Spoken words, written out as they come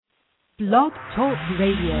Blog Talk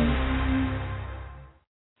Radio.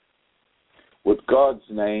 With God's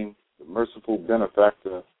name, the merciful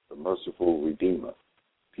benefactor, the merciful redeemer,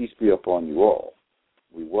 peace be upon you all.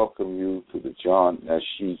 We welcome you to the John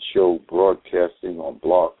Nashid Show, broadcasting on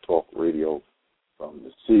Blog Talk Radio from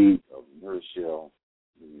the city of Nashid,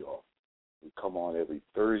 New York. We come on every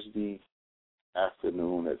Thursday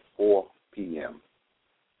afternoon at 4 p.m.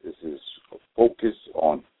 This is a focus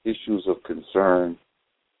on issues of concern,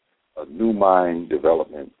 a new mind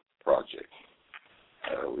development project.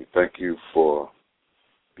 We thank you for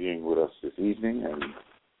being with us this evening, and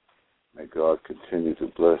may God continue to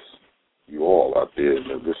bless you all out there in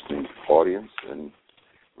the listening audience. And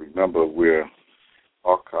remember, we're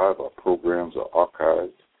archived, our programs are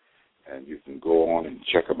archived, and you can go on and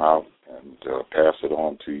check them out and pass it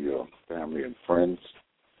on to your family and friends.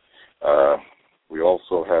 We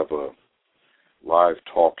also have a live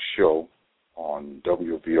talk show on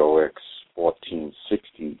WVOX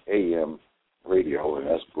 1460 AM radio, and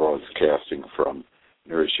that's broadcasting from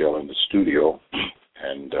Nashid in the studio,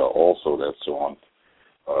 and also that's on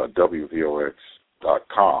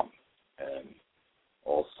WVOX.com, and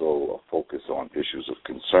also a focus on issues of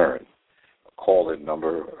concern. A call-in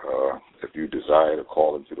number, if you desire to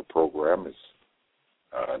call into the program, is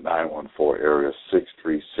 914 area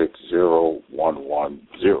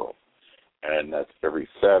 6360110. And that's every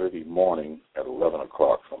Saturday morning at 11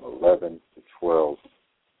 o'clock, from 11 to 12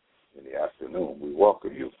 in the afternoon. We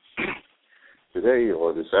welcome you. Today,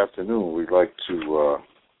 or this afternoon, we'd like to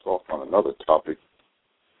talk on another topic,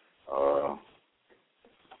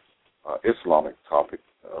 Islamic topic,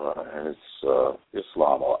 and it's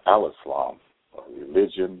Islam or Al-Islam,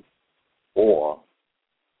 religion or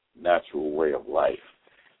natural way of life.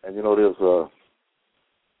 And, there's a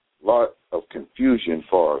lot of confusion as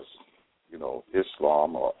far as,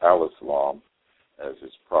 Islam or Al-Islam, as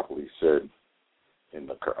it's properly said in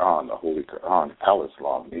the Quran, the Holy Quran,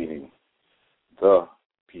 Al-Islam, meaning the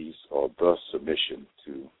peace or the submission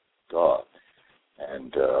to God.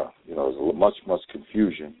 And, there's much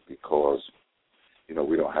confusion because,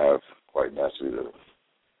 we don't have quite naturally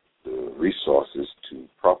the resources to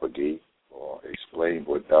propagate or explain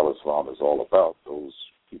what Al-Islam is all about. Those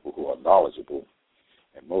people who are knowledgeable,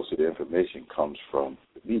 and most of the information comes from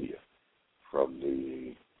the media, from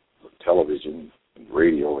the television and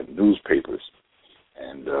radio and newspapers,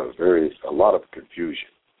 and a lot of confusion.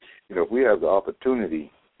 If we have the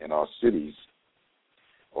opportunity in our cities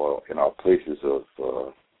or in our places of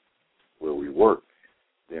where we work,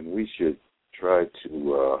 then we should try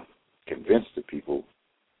to convince the people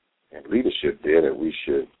and leadership there that we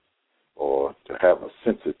should, or to have a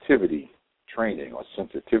sensitivity training or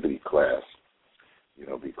sensitivity class,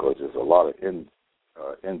 because there's a lot of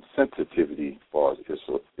insensitivity as far as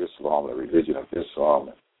Islam, the religion of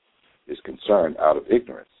Islam, is concerned out of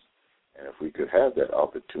ignorance. And if we could have that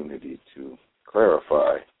opportunity to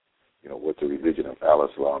clarify, what the religion of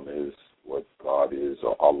Al-Islam is, what God is,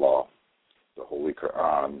 or Allah, the Holy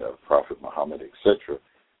Quran, the Prophet Muhammad, etc.,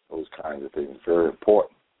 those kinds of things, very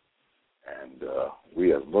important. And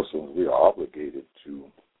we as Muslims, we are obligated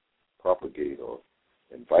to propagate or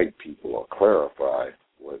invite people or clarify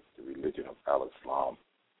what the religion of Al-Islam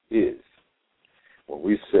is. When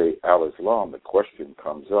we say Al-Islam, the question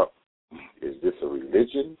comes up, is this a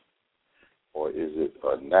religion or is it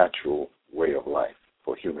a natural way of life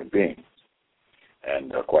for human beings?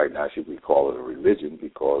 And quite naturally, we call it a religion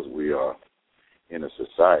because we are in a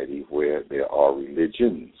society where there are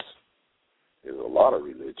religions. There's a lot of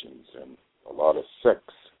religions and a lot of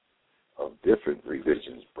sects of different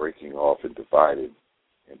religions breaking off and divided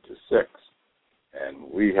into sects.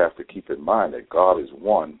 And we have to keep in mind that God is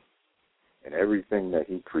one, and everything that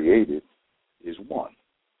he created is one.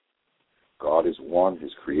 God is one,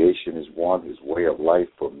 his creation is one, his way of life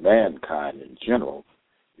for mankind in general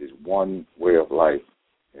is one way of life,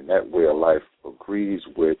 and that way of life agrees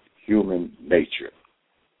with human nature.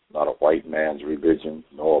 Not a white man's religion,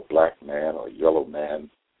 nor a black man or a yellow man.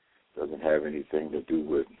 Doesn't have anything to do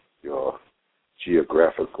with your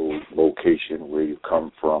geographical location, where you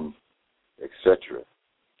come from, etc.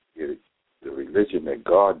 The religion that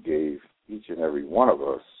God gave each and every one of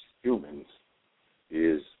us, humans,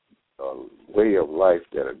 is a way of life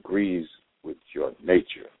that agrees with your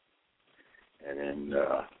nature. And in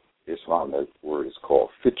Islam, that word is called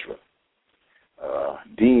fitra.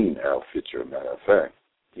 Deen al-fitra, matter of fact.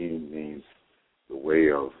 Deen means the way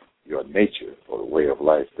of your nature, or the way of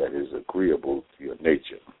life that is agreeable to your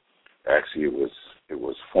nature. Actually, it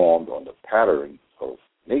was formed on the pattern of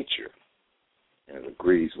nature, and it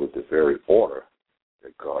agrees with the very order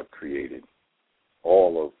that God created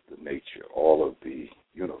all of the nature, all of the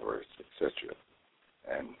universe,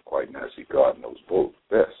 God knows both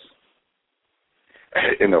best.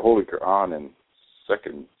 In the Holy Quran, in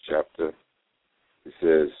 2nd chapter, it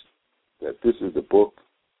says that this is the book.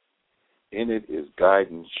 In it is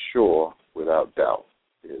guidance sure without doubt.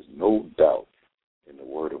 There is no doubt in the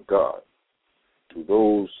word of God. To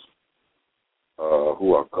those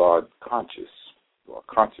who are God conscious, who are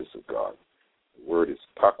conscious of God, the word is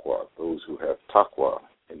taqwa, those who have taqwa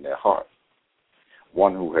in their heart.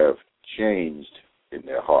 One who have changed in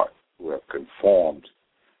their heart, who have conformed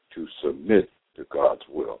to submit to God's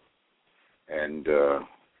will. And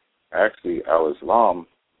actually, al-Islam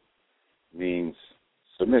means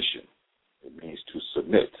submission. It means to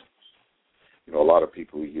submit. You know, a lot of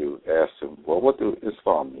people, you ask them, well, what does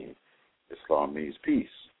Islam mean? Islam means peace.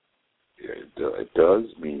 It does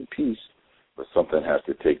mean peace, but something has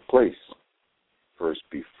to take place first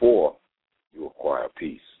before you acquire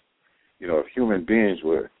peace. You know, if human beings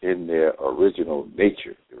were in their original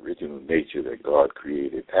nature, the original nature that God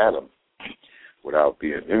created Adam, without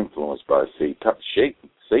being influenced by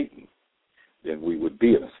Satan, then we would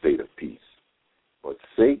be in a state of peace. But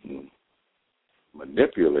Satan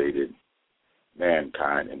manipulated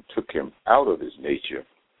mankind and took him out of his nature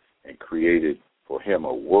and created for him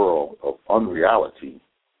a world of unreality.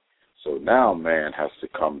 So now man has to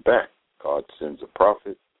come back. God sends a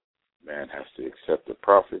prophet. Man has to accept the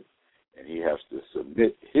prophet, and he has to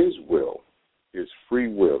submit his will, his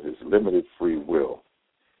free will, his limited free will,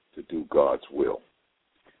 to do God's will.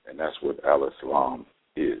 And that's what al-Islam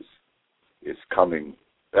is. It's coming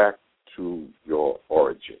back to your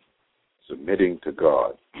origin, submitting to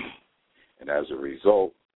God. And as a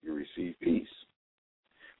result, you receive peace.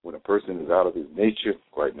 When a person is out of his nature,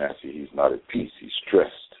 quite naturally, he's not at peace. He's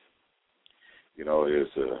stressed. You know, there's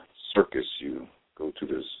a circus. You go to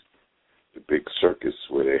the big circus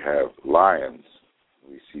where they have lions.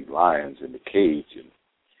 We see lions in the cage, and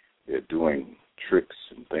they're doing tricks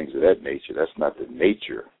and things of that nature. That's not the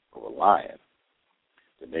nature of a lion.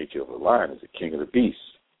 The nature of a lion is the king of the beasts.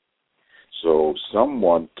 So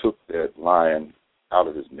someone took that lion out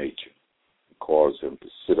of his nature and caused him to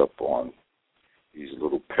sit up on these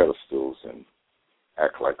little pedestals and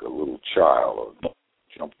act like a little child, or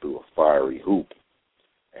jump through a fiery hoop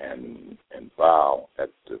and bow at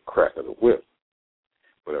the crack of the whip.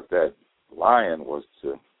 But if that lion was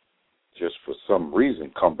to just for some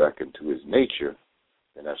reason come back into his nature,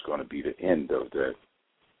 then that's going to be the end of that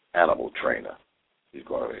animal trainer. He's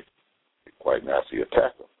going to quite naturally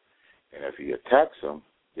attack him. And if he attacks him,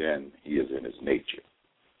 then he is in his nature.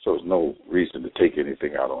 So there's no reason to take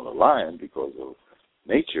anything out on the lion, because the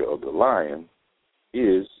nature of the lion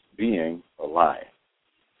is being a lion.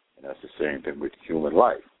 And that's the same thing with human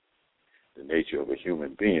life. The nature of a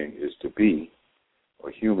human being is to be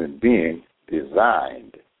a human being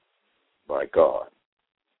designed by God.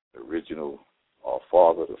 The original, our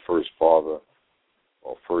father, the first father,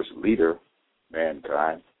 or first leader,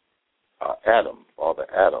 mankind, Adam, Father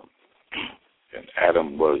Adam. And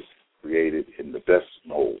Adam was created in the best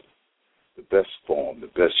mold, the best form, the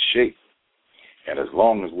best shape. And as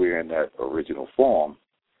long as we're in that original form,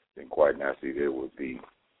 then quite naturally there will be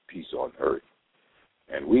peace on earth.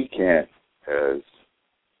 And we can't, as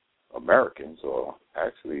Americans, or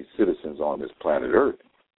actually citizens on this planet Earth,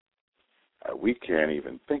 we can't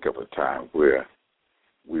even think of a time where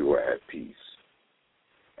we were at peace.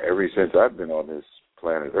 Ever since I've been on this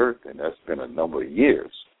planet Earth, and that's been a number of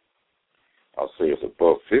years, I'll say it's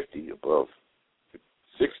above 50, above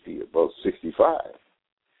 60, above 65.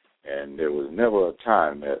 And there was never a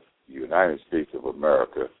time that the United States of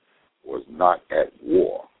America was not at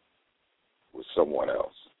war with someone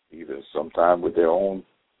else, either sometime with their own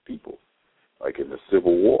people, like in the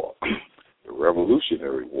Civil War, the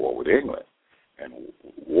Revolutionary War with England, and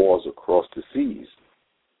wars across the seas,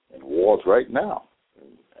 and wars right now in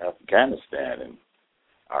Afghanistan and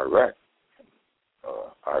Iraq,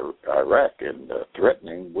 and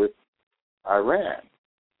threatening with Iran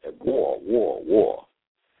at war.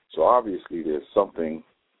 So obviously there's something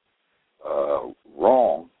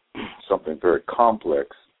wrong, something very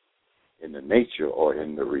complex in the nature or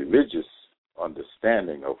in the religious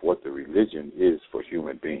understanding of what the religion is for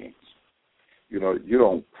human beings. You know, you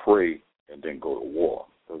don't pray and then go to war.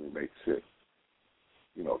 Doesn't make sense.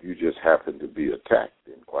 You know, if you just happen to be attacked,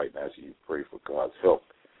 then quite naturally you pray for God's help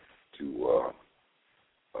to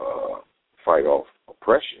fight off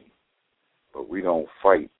oppression. But we don't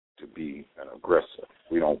fight to be an aggressor.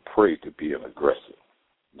 We don't pray to be an aggressor.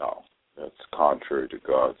 No, that's contrary to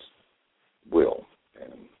God's will.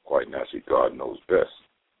 And quite naturally, God knows best.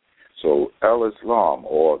 So al-Islam,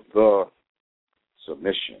 or the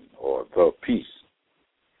submission, or the peace,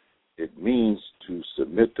 it means to submit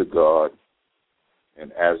submit to God,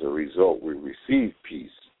 and as a result, we receive peace.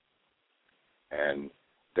 And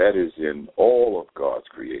that is in all of God's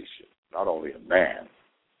creation, not only in man.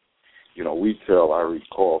 You know, I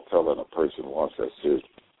recall telling a person once, I said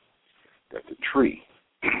that the tree,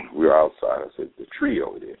 we were outside, I said, the tree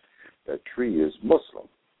over there, that tree is Muslim.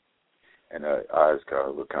 And her eyes kind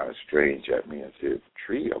of looked kind of strange at me and said,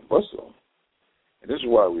 tree, a Muslim? And this is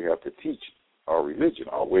why we have to teach our religion,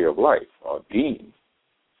 our way of life, our deen,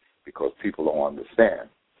 because people don't understand.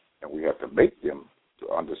 And we have to make them to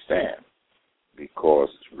understand. Because,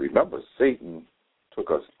 remember, Satan took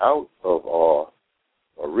us out of our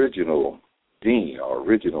original deen, our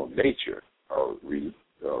original nature, our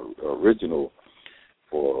original,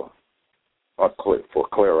 for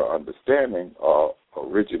clearer understanding, our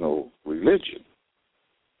original religion,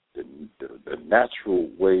 the natural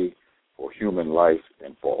way for human life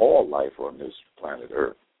and for all life on this planet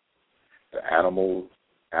Earth. The animal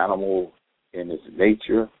in its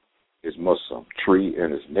nature is Muslim. Tree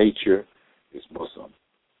in its nature is Muslim.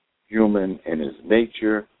 Human in its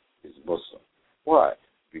nature is Muslim. Why?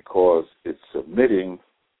 Because it's submitting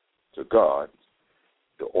to God,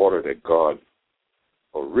 the order that God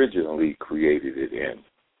originally created it in.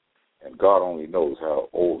 And God only knows how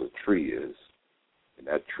old a tree is. And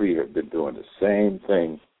that tree has been doing the same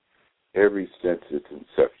thing ever since its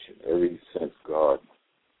inception, ever since God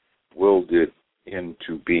willed it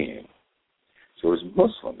into being. So it's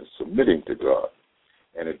Muslim, it's submitting to God,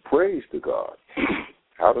 and it prays to God.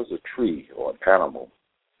 How does a tree or an animal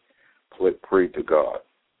pray to God?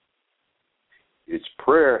 Its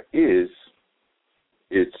prayer is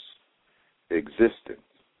its existence,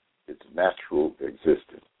 its natural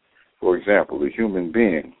existence. For example, the human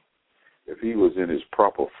being, if he was in his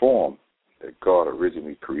proper form that God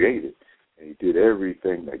originally created, and he did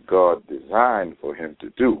everything that God designed for him to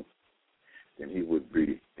do, then he would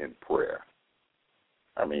be in prayer.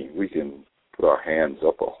 I mean, we can put our hands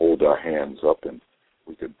up or hold our hands up, and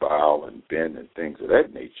we could bow and bend and things of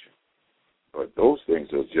that nature. But those things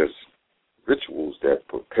are just rituals that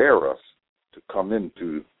prepare us to come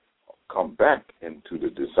back into the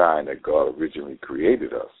design that God originally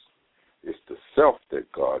created us. It's the self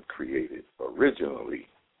that God created originally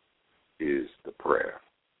is the prayer.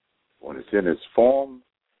 When it's in its form,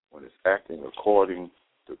 when it's acting according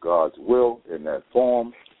to God's will in that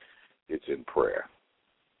form, it's in prayer.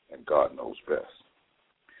 And God knows best.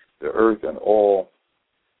 The earth and all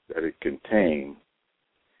that it contains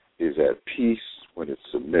is at peace when it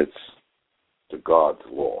submits to God's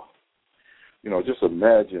law. You know, just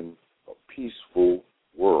imagine a peaceful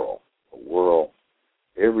world,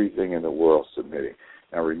 everything in the world submitting.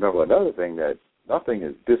 Now remember another thing, that nothing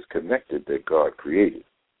is disconnected that God created.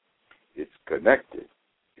 It's connected.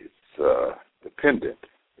 It's dependent.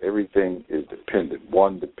 Everything is dependent,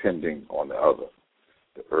 one depending on the other.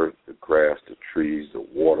 The earth, the grass, the trees, the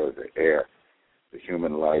water, the air, the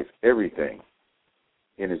human life, everything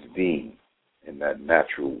in its being in that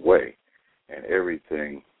natural way. And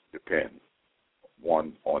everything depends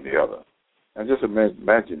one on the other. And just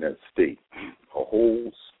imagine that state, a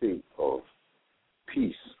whole state of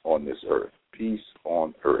peace on this earth, peace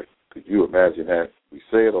on earth. Could you imagine that? We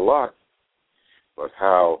say it a lot, but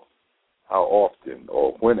how often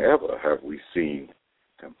or whenever have we seen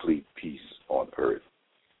complete peace on earth?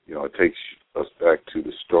 You know, it takes us back to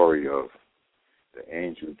the story of the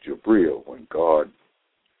angel Gabriel when God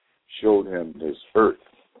showed him this earth,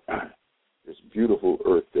 this beautiful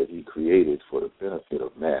earth that he created for the benefit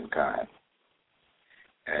of mankind.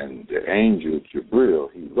 And the angel Gabriel,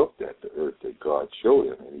 he looked at the earth that God showed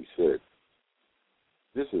him and he said,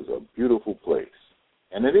 this is a beautiful place.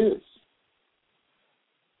 And it is.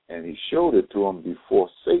 And he showed it to him before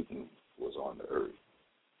Satan was on the earth.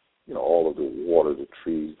 You know, all of the water, the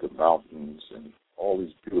trees, the mountains, and all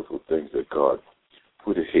these beautiful things that God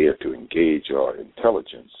put here to engage our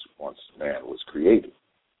intelligence once man was created.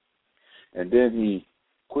 And then he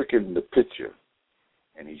quickened the picture,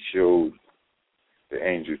 and he showed the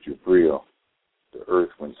angel Gabriel the earth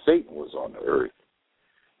when Satan was on the earth.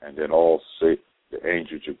 And then all the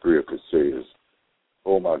angel Gabriel could say is,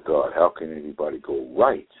 oh my God, how can anybody go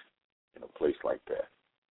right in a place like that?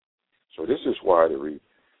 So this is why the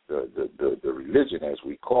religion, as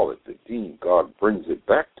we call it, the deen, God brings it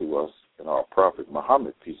back to us in our Prophet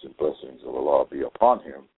Muhammad, peace and blessings of Allah be upon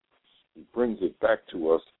him. He brings it back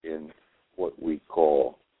to us in what we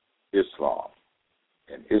call Islam.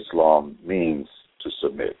 And Islam means to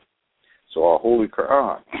submit. So our Holy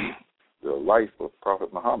Quran, the life of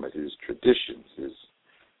Prophet Muhammad, his traditions, his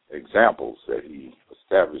examples that he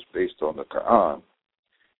established based on the Quran,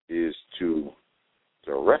 is to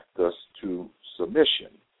direct us to submission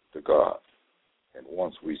to God. And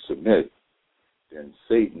once we submit, then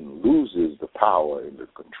Satan loses the power and the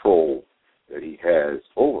control that he has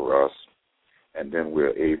over us, and then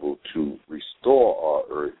we're able to restore our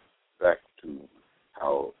earth back to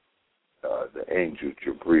how the angel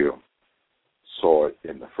Jabril saw it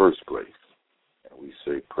in the first place. And we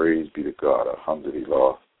say, praise be to God,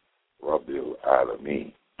 alhamdulillah, rabbil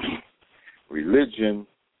alameen. Religion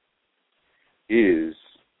is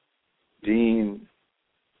Deen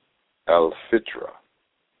al-Fitra,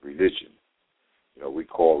 religion. You know, we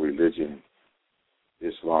call religion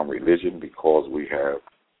Islam religion because we have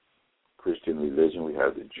Christian religion, we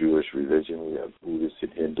have the Jewish religion, we have Buddhist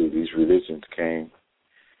and Hindu. These religions came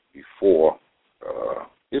before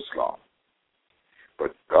Islam.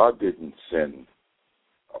 But God didn't send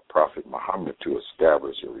a Prophet Muhammad to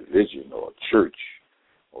establish a religion or a church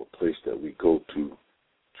or a place that we go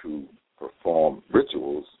to perform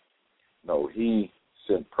rituals. No, he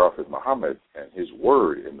sent Prophet Muhammad, and his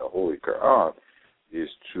word in the Holy Quran is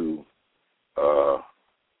to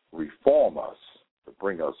reform us, to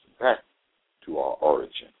bring us back to our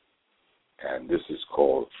origin. And this is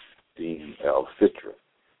called Deen al-Fitra.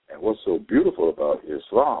 And what's so beautiful about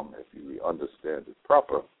Islam, if you understand it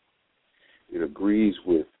proper, it agrees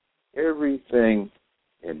with everything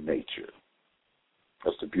in nature.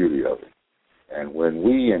 That's the beauty of it. And when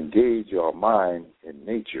we engage our mind in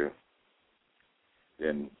nature,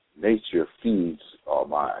 then nature feeds our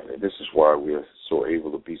mind. And this is why we are so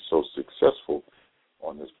able to be so successful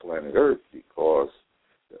on this planet Earth, because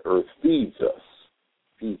the Earth feeds us,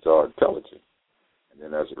 feeds our intelligence. And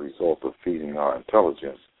then as a result of feeding our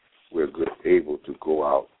intelligence, we're able to go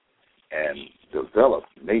out and develop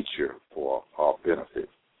nature for our benefit.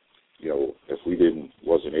 You know, if we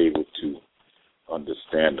wasn't able to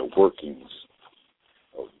understand the workings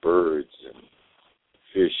of birds and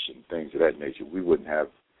fish and things of that nature, we wouldn't have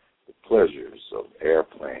the pleasures of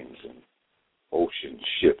airplanes and ocean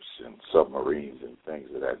ships and submarines and things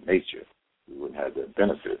of that nature. We wouldn't have that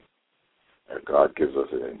benefit. And God gives us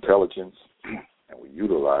an intelligence, and we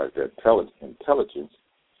utilize that intelligence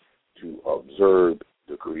to observe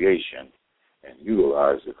the creation and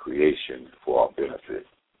utilize the creation for our benefit.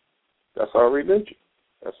 That's our religion.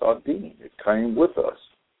 That's our deen. It came with us.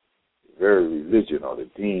 The very religion, or the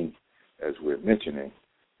deen, as we're mentioning,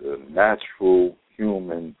 the natural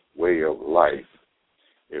human way of life.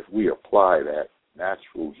 If we apply that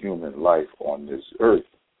natural human life on this earth,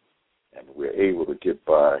 and we're able to get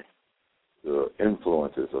by the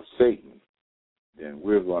influences of Satan, then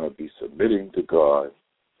we're going to be submitting to God,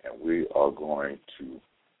 and we are going to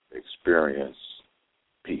experience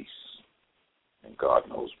peace. And God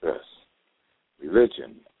knows best.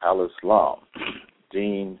 Religion, al-Islam,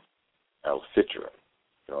 Deen al-Fitra.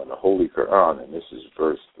 In the Holy Quran, and this is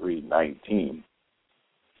verse 319,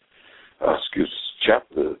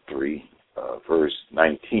 chapter 3, verse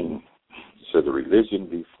 19, so the religion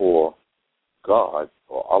before God,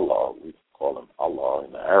 or Allah, we call him Allah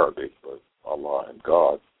in the Arabic, but Allah and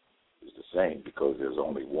God is the same because there's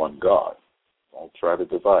only one God. Don't try to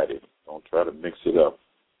divide it. Don't try to mix it up.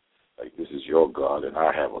 Like this is your God and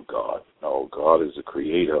I have a God. No, God is the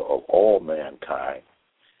creator of all mankind,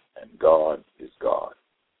 and God is God.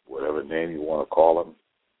 Whatever name you want to call him,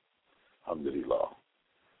 alhamdulillah.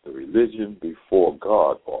 The religion before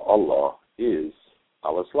God, or Allah, is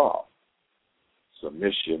al-Islam,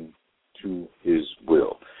 submission to his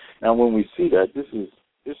will. Now, when we see that,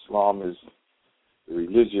 Islam is the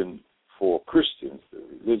religion for Christians, the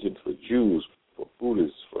religion for Jews, for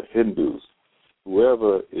Buddhists, for Hindus.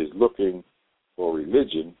 Whoever is looking for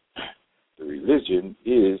religion, the religion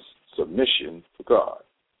is submission to God,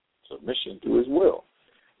 submission to his will.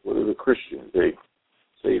 What are the Christians? They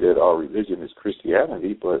say that our religion is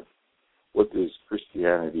Christianity, but what does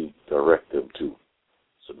Christianity direct them to?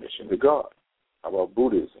 Submission to God. How about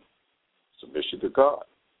Buddhism? Submission to God,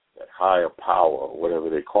 that higher power, or whatever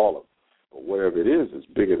they call it. But whatever it is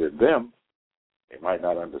bigger than them. They might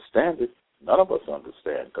not understand it. None of us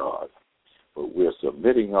understand God. But we're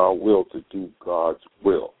submitting our will to do God's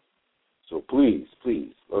will. So please,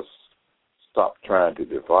 let's stop trying to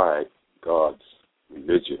divide God's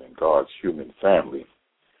religion and God's human family,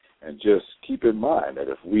 and just keep in mind that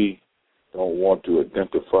if we don't want to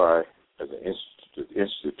identify as an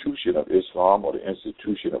institution of Islam or the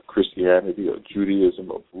institution of Christianity or Judaism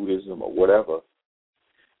or Buddhism or whatever,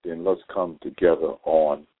 then let's come together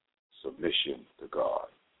on submission to God.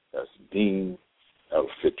 That's Deen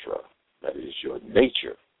al-Fitra. That is your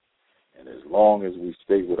nature. And as long as we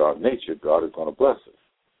stay with our nature, God is going to bless us.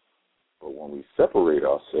 But when we separate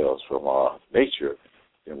ourselves from our nature,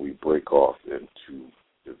 then we break off into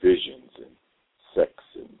divisions and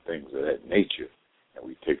nature, and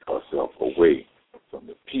we take ourselves away from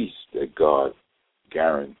the peace that God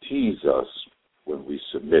guarantees us when we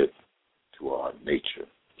submit to our nature,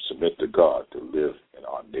 submit to God to live in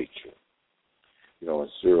our nature. You know, in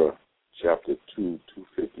Surah chapter 2,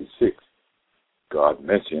 256, God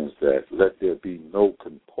mentions that let there be no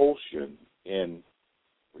compulsion in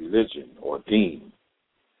religion or deen.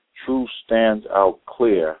 Truth stands out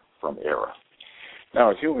clear from error.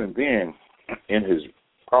 Now, a human being in his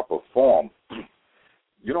proper form,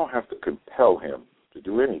 you don't have to compel him to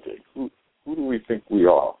do anything. Who do we think we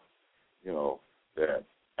are? You know, that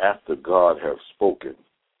after God has spoken,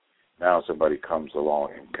 now somebody comes along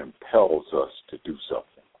and compels us to do something.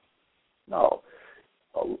 No.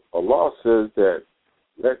 Allah says that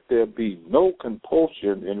let there be no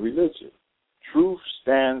compulsion in religion. Truth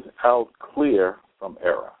stands out clear from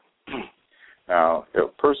error. Now, a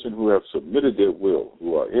person who have submitted their will,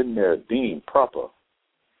 who are in their deen proper,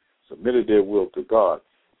 submitted their will to God,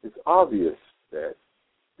 it's obvious that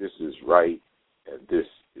this is right and this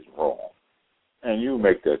is wrong. And you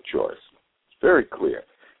make that choice. It's very clear.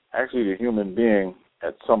 Actually, the human being,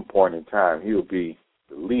 at some point in time, he'll be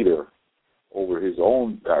the leader over his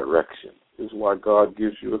own direction. This is why God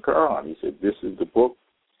gives you the Quran. He said, this is the book.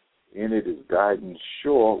 In it is guidance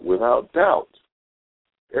sure without doubt.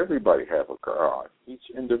 Everybody have a Quran, each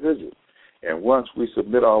individual. And once we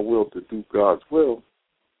submit our will to do God's will,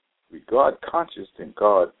 we God conscious, then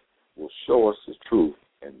God will show us the truth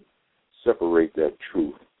and separate that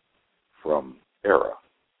truth from error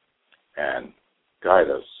and guide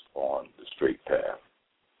us on the straight path.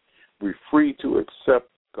 We're free to accept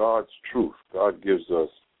God's truth. God gives us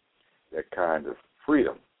that kind of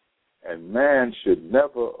freedom. And man should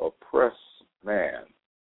never oppress man.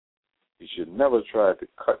 He should never try to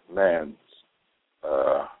cut man's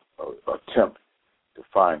attempt to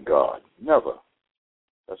find God. Never.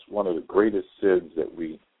 That's one of the greatest sins that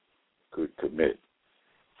we could commit.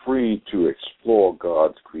 Free to explore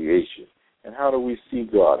God's creation. And how do we see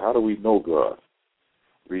God? How do we know God?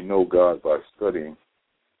 We know God by studying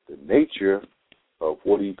the nature of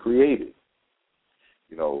what he created.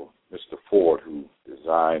 You know, Mr. Ford, who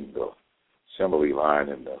designed the assembly line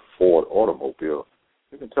in the Ford automobile,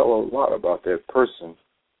 you can tell a lot about that person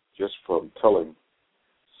just from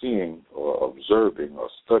seeing or observing or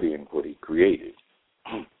studying what he created.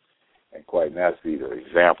 And quite naturally, the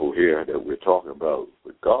example here that we're talking about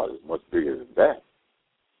with God is much bigger than that.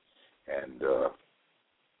 And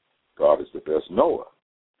God is the best knower.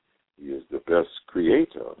 He is the best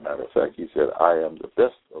creator. Matter of fact, he said, I am the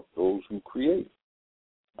best of those who create.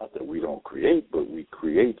 Not that we don't create, but we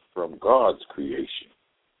create from God's creation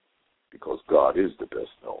because God is the best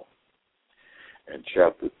knower. And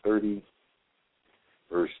chapter 30,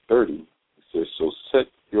 verse 30, it says, so set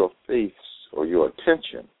your face or your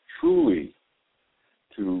attention truly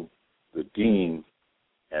to the deen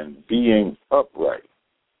and being upright,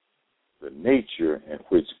 the nature in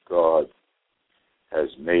which God has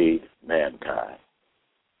made mankind.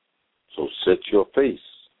 So set your face,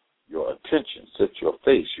 your attention, set your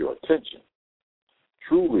face, your attention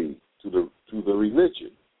truly to the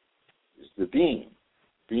religion, is the deen,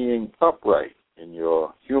 being upright in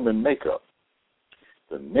your human makeup,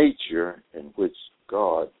 the nature in which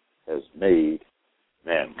God has made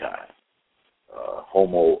mankind.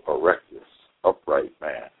 Homo erectus, upright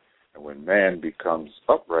man. And when man becomes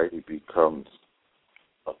upright, he becomes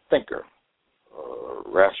a thinker, a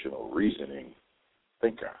rational, reasoning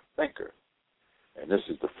thinker. And this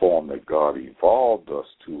is the form that God evolved us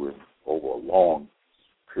to over a long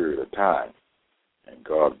period of time. And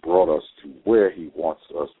God brought us to where he wants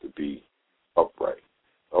us to be upright.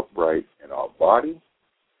 Upright in our body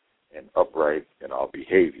and upright in our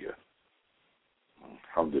behavior.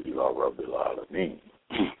 Alhamdulillah Rabbil Alameen.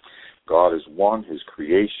 God is one. His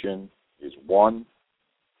creation is one,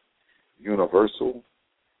 universal,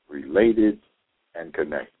 related, and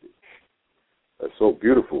connected. That's so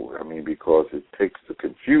beautiful. I mean, because it takes the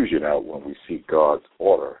confusion out when we see God's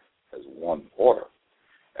order as one order.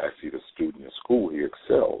 Actually, the student in school, he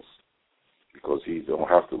excels because he don't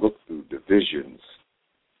have to look through divisions.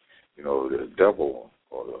 You know, the devil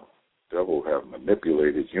have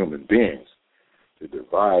manipulated human beings to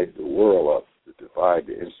divide the world up, to divide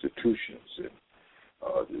the institutions,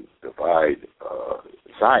 and to divide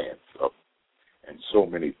science up in so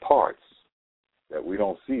many parts that we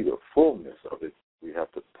don't see the fullness of it. We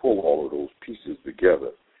have to pull all of those pieces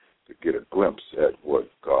together to get a glimpse at what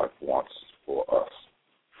God wants for us.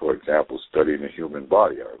 For example, studying the human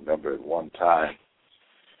body. I remember at one time,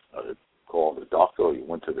 called the doctor, or you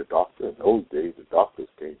went to the doctor. In those days, the doctors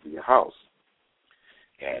came to your house.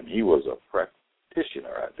 And he was a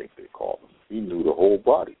practitioner, I think they call him. He knew the whole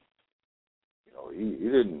body. He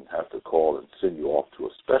didn't have to call and send you off to a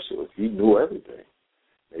specialist. He knew everything.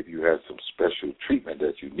 Maybe you had some special treatment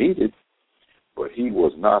that you needed, but he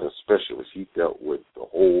was not a specialist. He dealt with the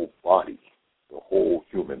whole body, the whole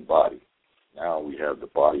human body. Now we have the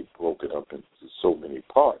body broken up into so many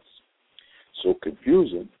parts, so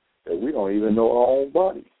confusing that we don't even know our own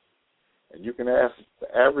body. And you can ask the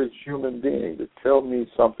average human being to tell me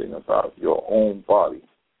something about your own body,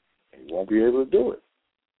 and he won't be able to do it.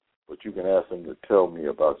 But you can ask him to tell me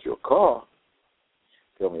about your car,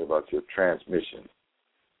 tell me about your transmission,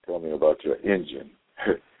 tell me about your engine,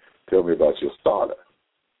 tell me about your starter,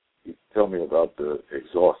 tell me about the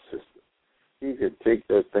exhaust system. He could take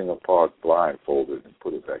that thing apart blindfolded and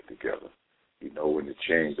put it back together. He knows when to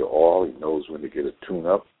change the oil. He knows when to get a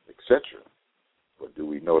tune-up, etc. But do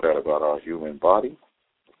we know that about our human body?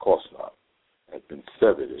 Of course not. It has been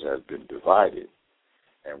severed. It has been divided.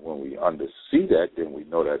 And when we see that, then we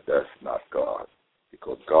know that that's not God.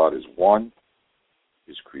 Because God is one.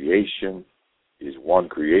 His creation is one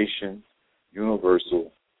creation,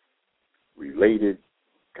 universal, related,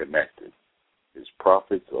 connected. His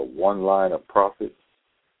prophets are one line of prophets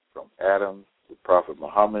from Adam to Prophet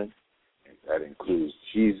Muhammad. And that includes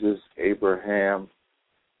Jesus, Abraham,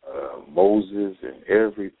 Moses, and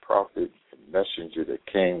every prophet and messenger that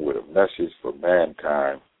came with a message for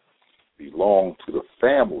mankind belong to the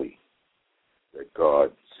family that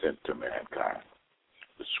God sent to mankind.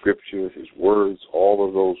 The scriptures, his words, all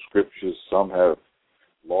of those scriptures, some have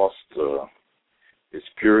lost its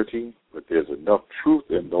purity, but there's enough truth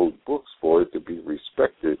in those books for it to be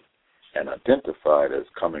respected and identified as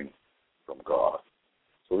coming from God.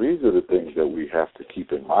 So these are the things that we have to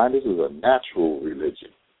keep in mind. This is a natural religion.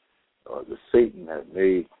 The Satan has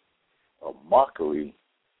made a mockery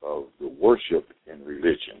of the worship in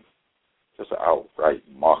religion, just an outright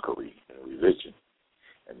mockery in religion.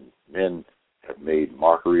 And men have made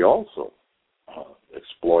mockery also,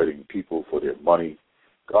 exploiting people for their money.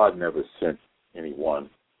 God never sent anyone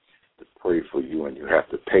to pray for you and you have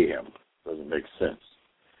to pay him. Doesn't make sense.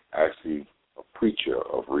 Actually, a preacher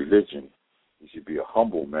of religion, he should be a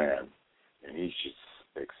humble man, and he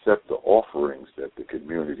should accept the offerings that the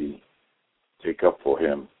community take up for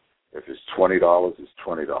him. If it's $20, it's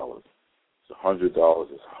 $20. It's $100,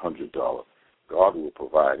 it's $100. God will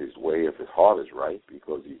provide his way if his heart is right,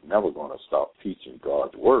 because he's never going to stop teaching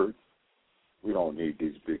God's word. We don't need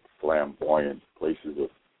these big flamboyant places of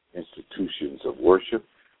institutions of worship.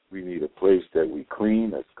 We need a place that we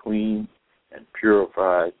that's clean and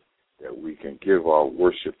purified, that we can give our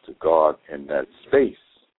worship to God in that space.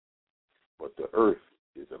 But the earth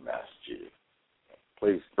is a masjid.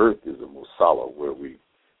 Earth is a musalla where we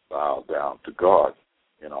bow down to God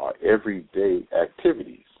in our everyday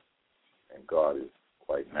activities. And God is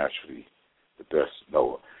quite naturally the best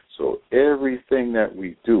knower. So everything that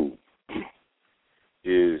we do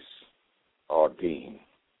is our deen.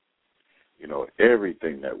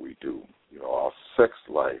 Everything that we do, our sex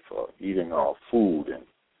life, eating our food and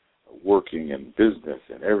working in business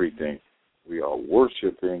and everything, we are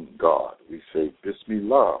worshiping God. We say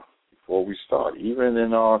Bismillah before we start, even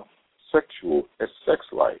in our sex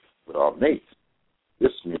life with our mates,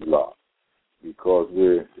 Bismillah. Because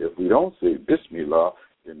if we don't say Bismillah,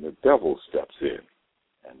 then the devil steps in.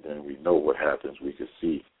 And then we know what happens. We can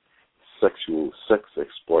see sex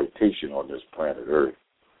exploitation on this planet Earth,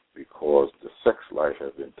 because the sex life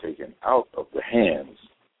has been taken out of the hands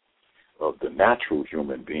of the natural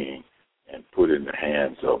human being and put in the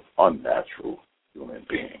hands of unnatural human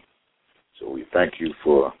being. So we thank you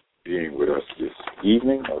for being with us this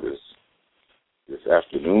evening or this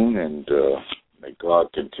afternoon, and may God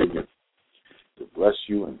continue to bless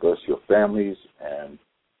you and bless your families, and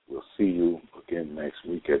we'll see you again next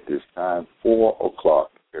week at this time, 4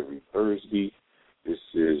 o'clock every Thursday. This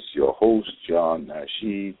is your host, John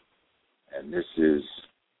Nashid, and this is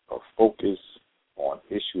a focus on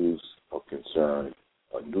issues of concern,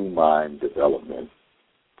 a new mind development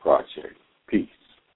project.